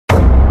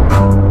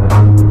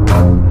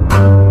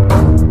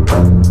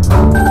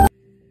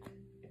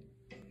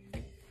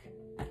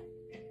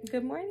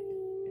Good morning.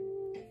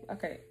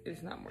 Okay,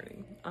 it's not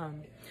morning.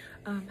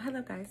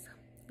 Hello guys.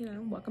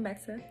 Welcome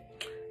back to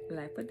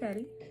Life with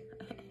Daddy.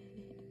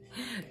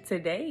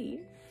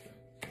 Today,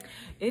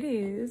 it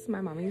is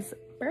my mommy's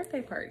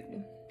birthday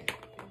party.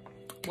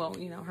 Well,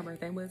 her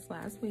birthday was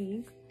last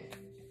week,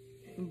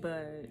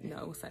 but no,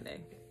 it was Sunday.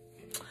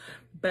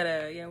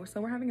 But yeah, so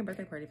we're having a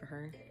birthday party for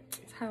her.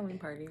 It's a Halloween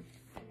party,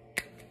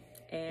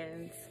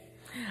 and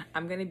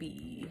I'm gonna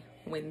be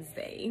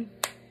Wednesday,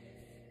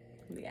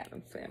 the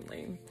Addams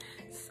family.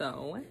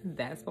 So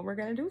that's what we're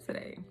gonna do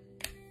today.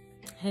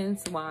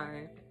 Hence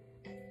why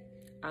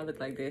I look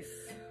like this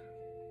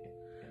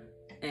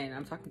and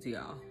I'm talking to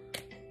y'all.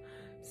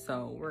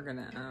 So we're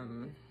gonna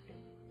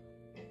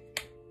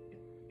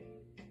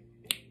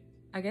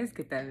I guess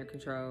get that under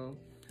control.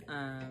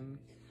 I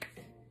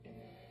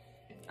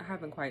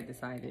haven't quite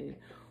decided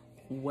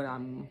what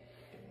I'm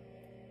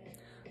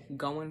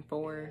going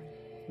for,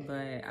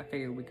 but I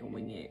figured we can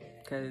wing it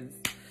because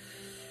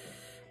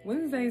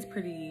Wednesday is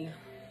pretty,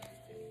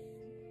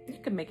 you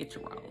can make it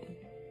your own,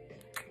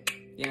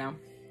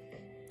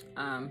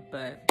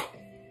 but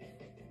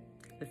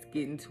let's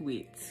get into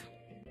it.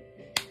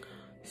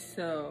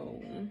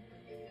 So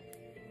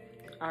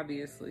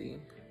obviously,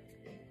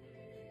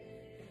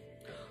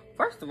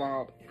 first of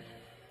all,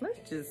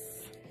 let's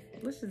just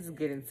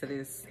get into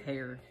this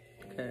hair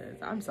because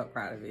I'm so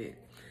proud of it.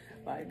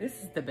 Like,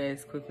 this is the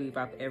best quick weave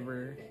I've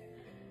ever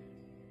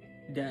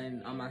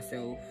done on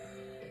myself.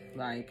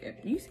 Like, if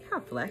you see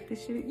how flat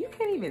this shit is? You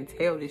can't even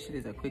tell this shit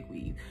is a quick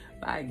weave.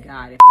 By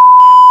God, if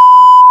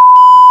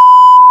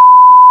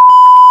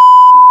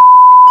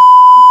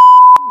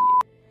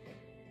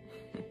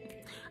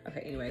okay,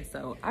 anyway,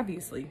 so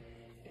obviously,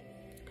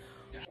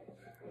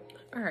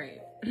 all right.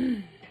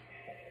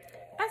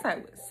 As I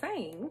was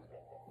saying,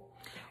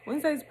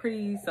 Wednesday's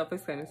pretty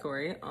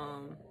self-explanatory.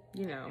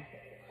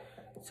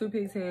 Two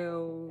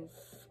pigtails.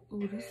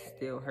 Ooh, this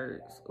still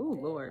hurts. Ooh,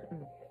 Lord.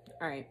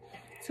 All right,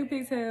 2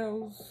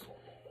 pigtails.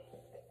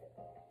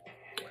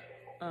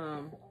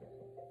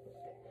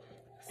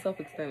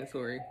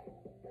 Self-explanatory.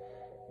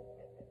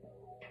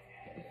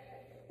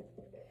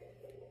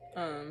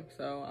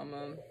 So I'm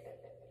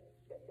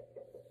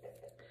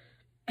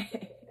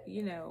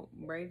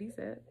braid these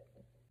up.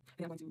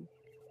 And I'm going to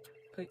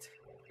put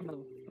my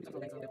little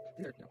bangs on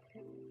there.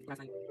 Last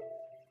night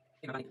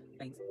in my body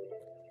bangs.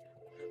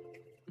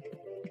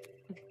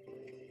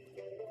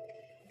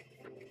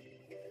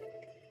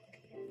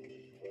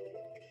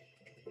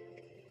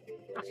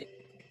 Oh shit.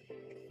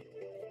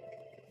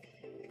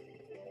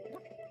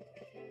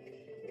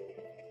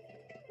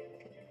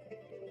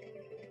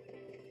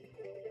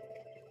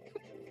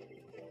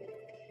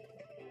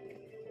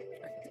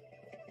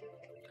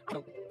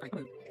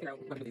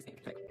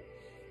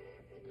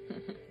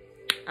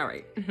 All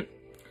right.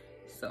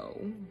 So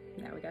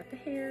now we got the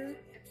hair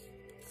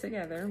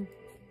together.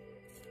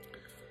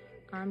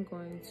 I'm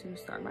going to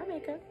start my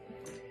makeup.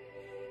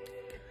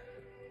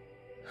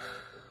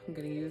 I'm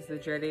gonna use the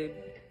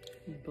dreaded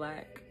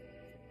black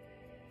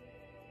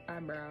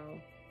eyebrow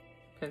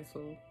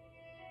pencil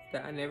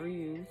that I never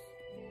use.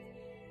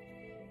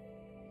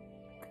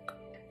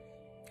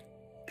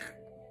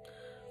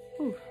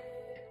 Ooh.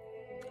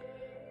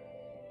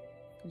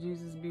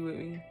 Jesus be with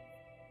me.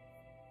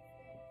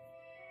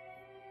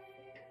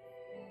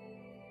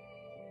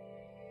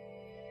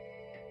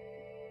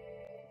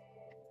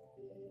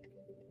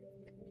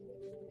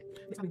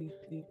 This time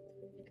the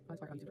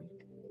hardest part of YouTube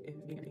is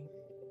being editing.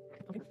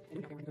 Okay,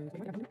 and okay, because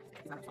my camera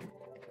is not on.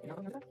 You know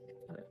what I'm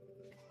saying?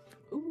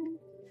 Ooh.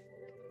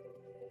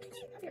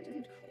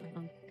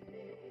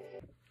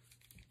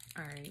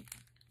 All right.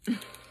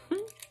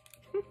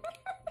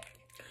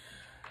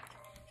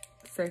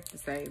 Safe to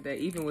say that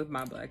even with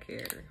my black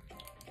hair,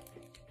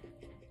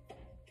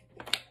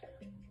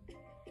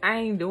 I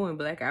ain't doing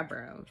black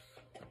eyebrows.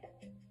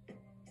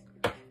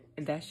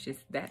 And that's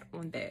just that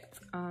on that.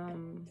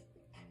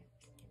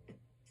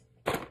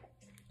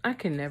 I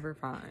can never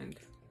find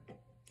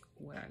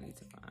what I need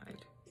to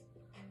find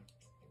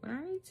when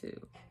I need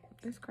to.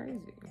 It's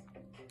crazy.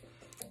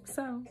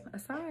 So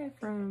aside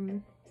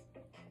from,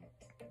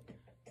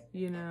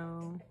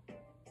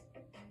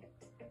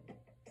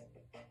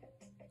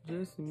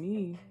 just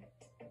me,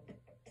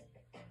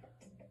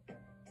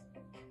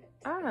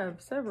 I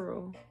have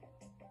several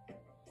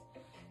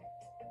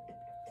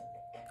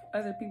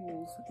other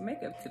people's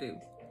makeup to do,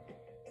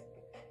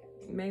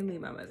 mainly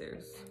my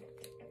mother's,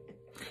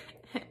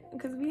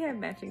 because we have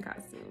matching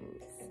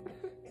costumes.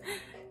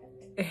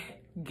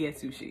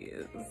 Guess who she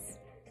is?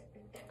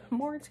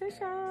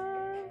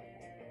 Morticia.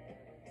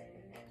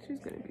 She's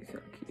gonna be so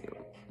cute.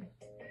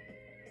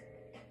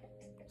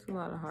 It's a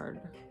lot of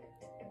hard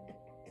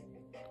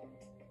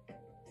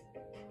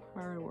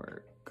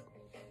work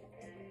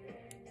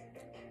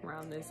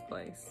around this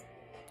place.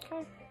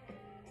 Okay.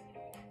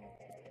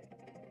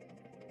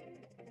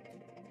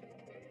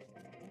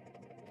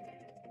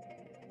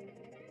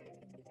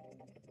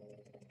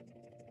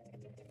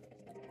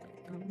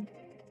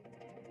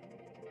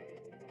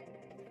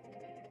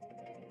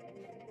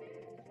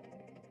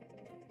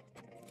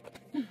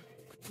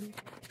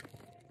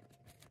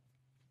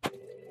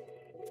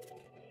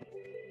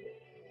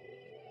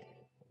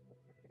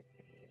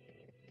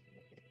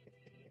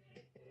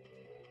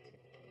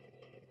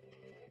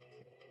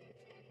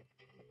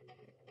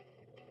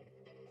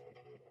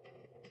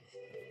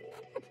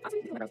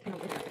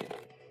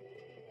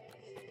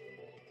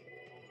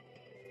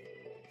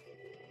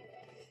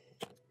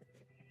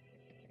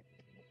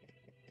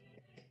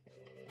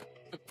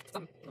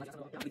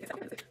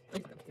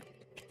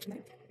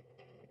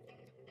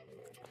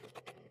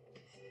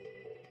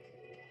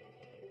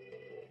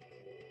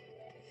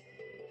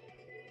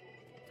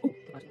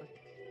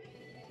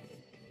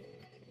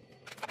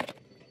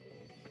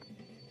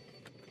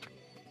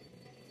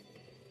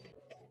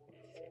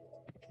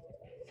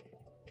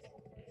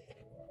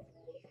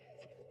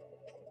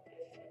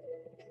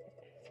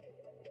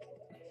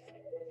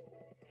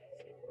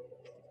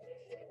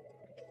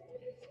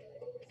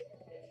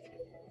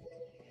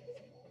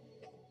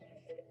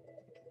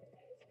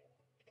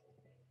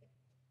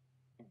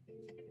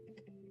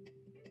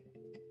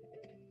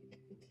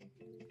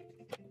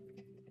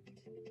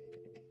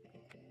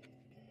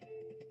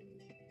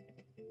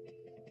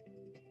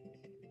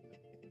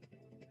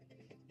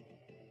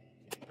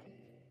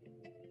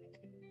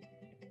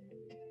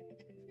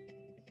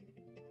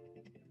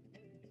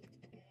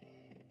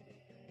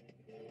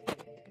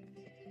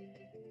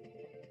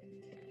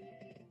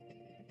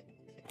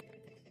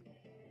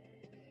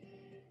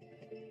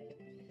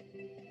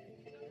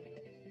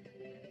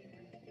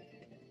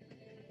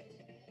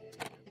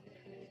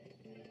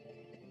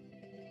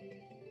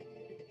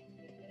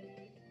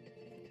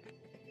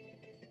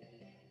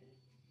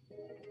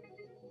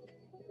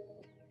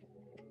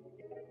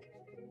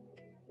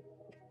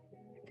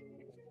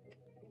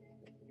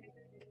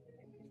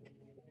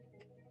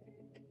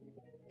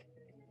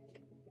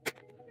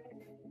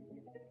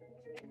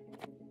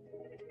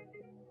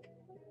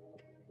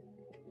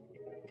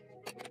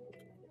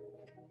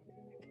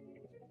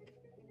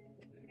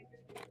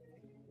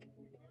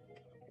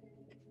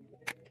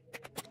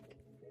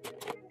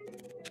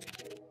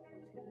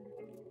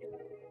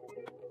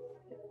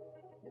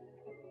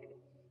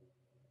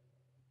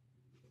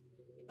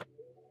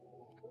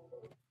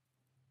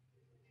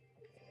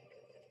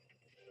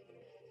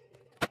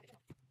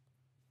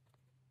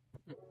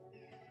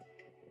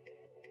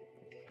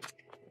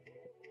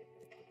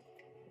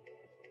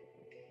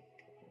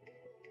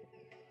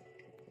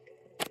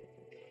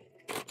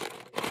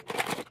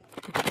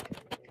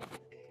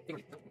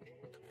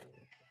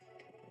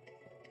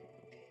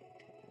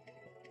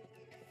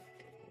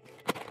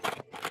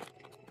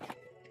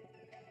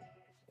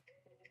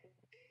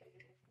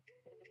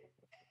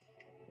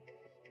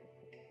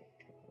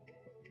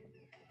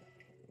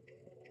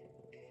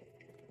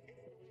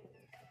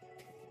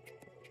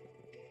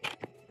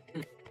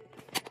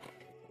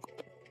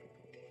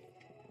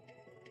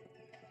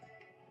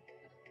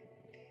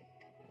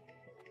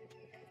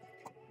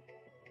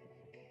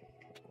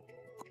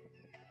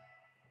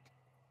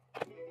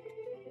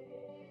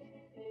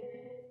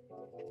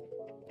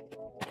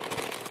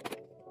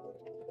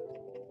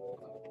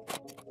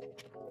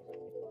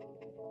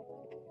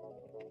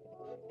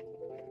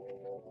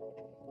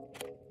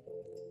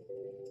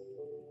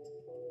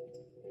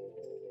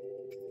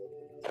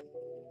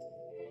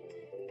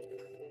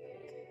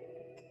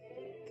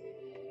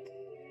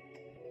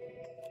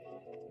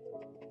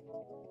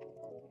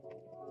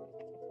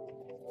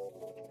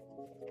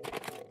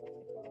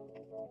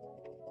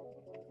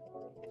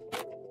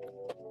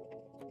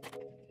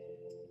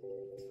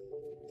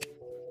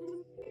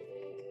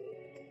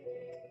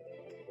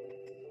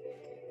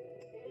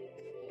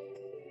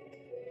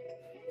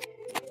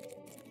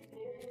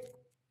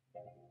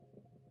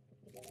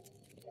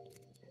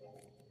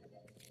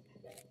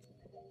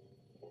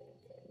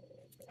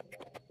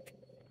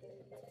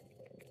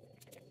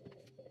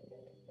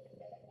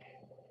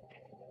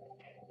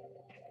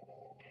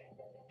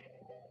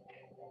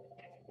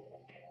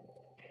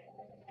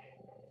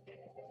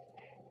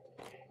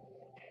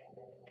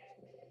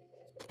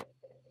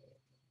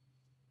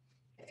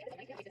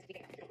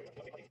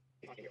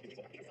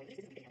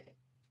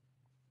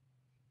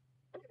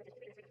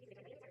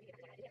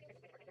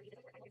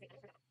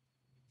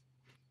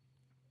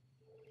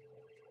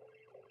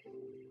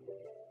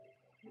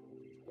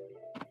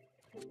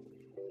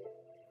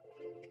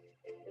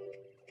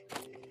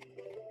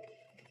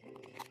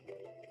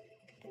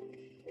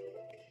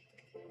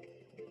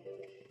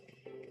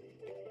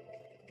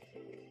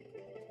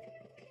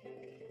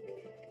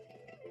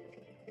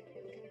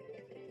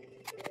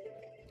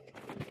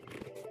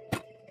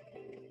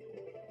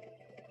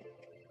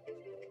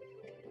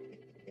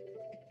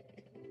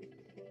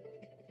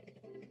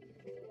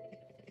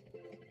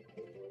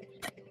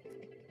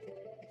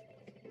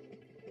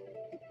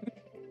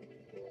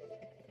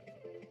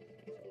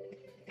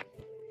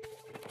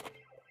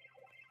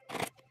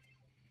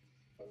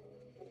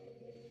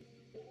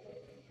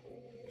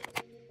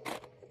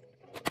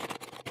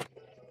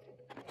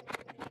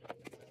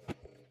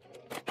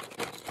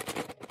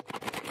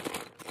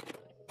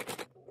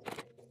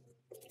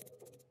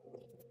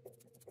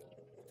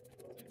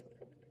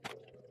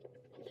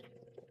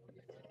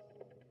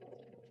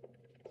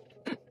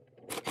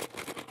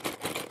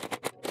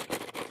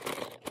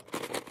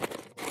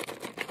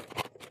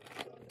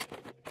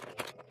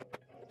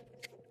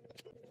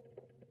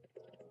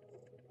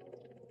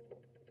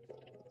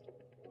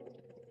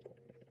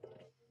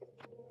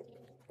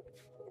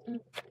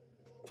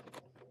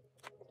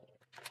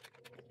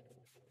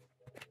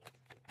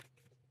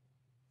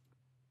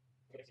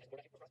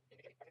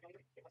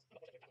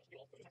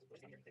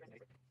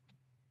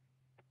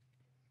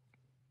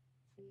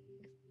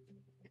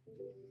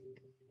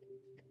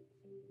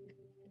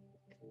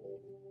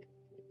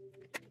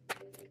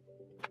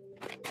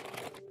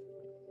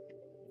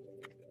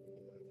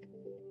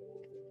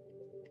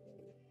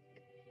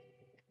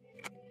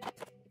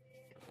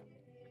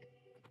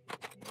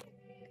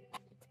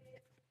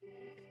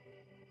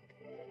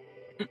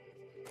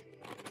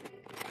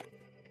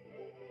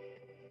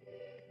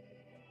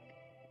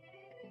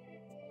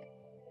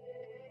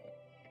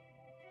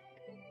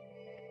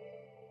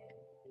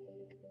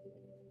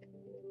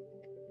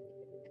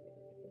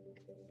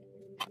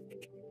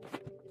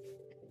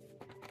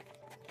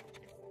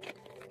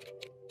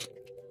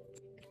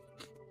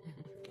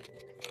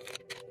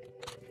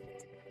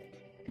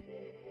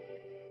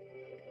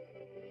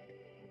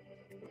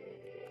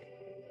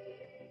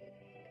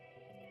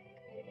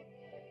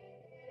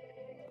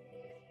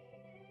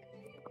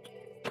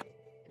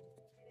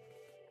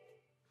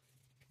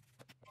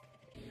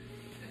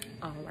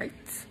 All right.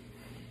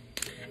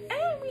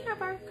 And we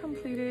have our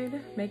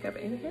completed makeup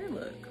and hair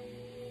look.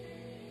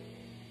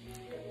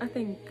 I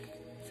think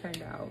it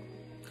turned out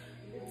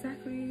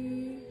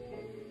exactly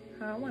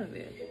how I wanted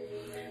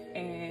it.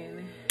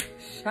 And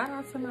shout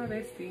out to my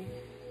bestie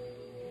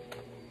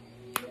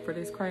for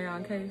this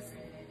crayon case.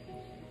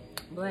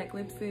 Black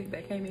lipstick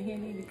that came in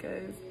handy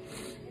because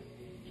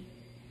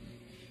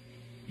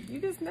you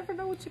just never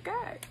know what you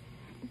got.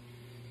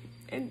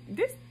 And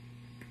this,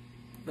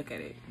 look at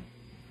it.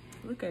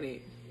 Look at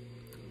it.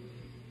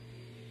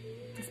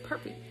 It's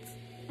perfect.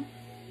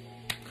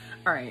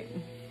 All right,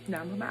 now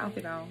I'm gonna put my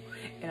outfit on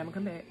and I'm gonna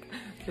come back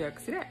so y'all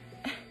can see that.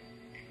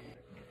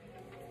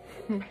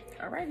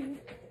 Alrighty,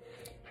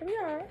 here we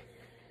are.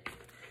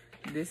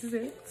 This is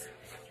it.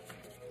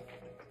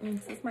 And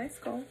this is my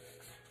skull.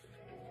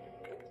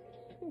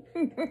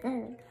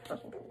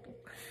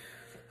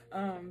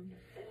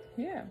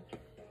 Yeah.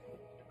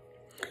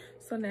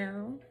 So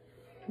now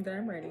that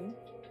I'm ready,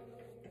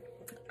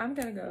 I'm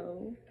gonna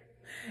go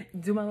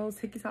do my little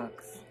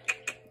TikToks,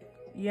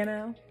 you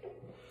know?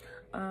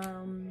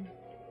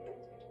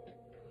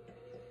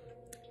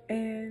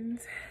 And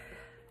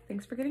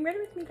thanks for getting ready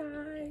with me,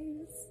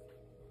 guys.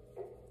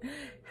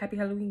 Happy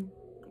Halloween.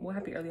 Well,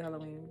 happy early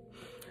Halloween.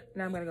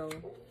 Now I'm gonna go,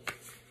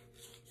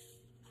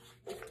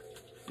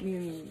 me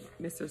and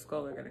Mr.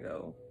 Skull are gonna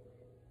go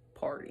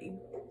party.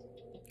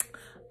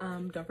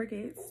 Don't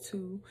forget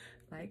to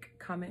like,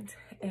 comment,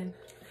 and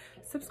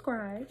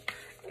subscribe.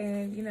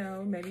 And, you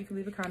know, maybe you can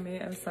leave a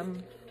comment of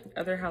some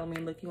other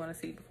Halloween look you want to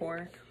see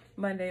before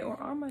Monday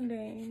or on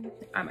Monday.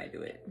 I might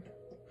do it.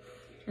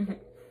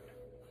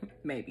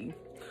 Maybe.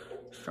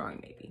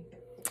 Strong maybe.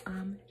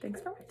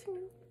 Thanks for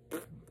watching.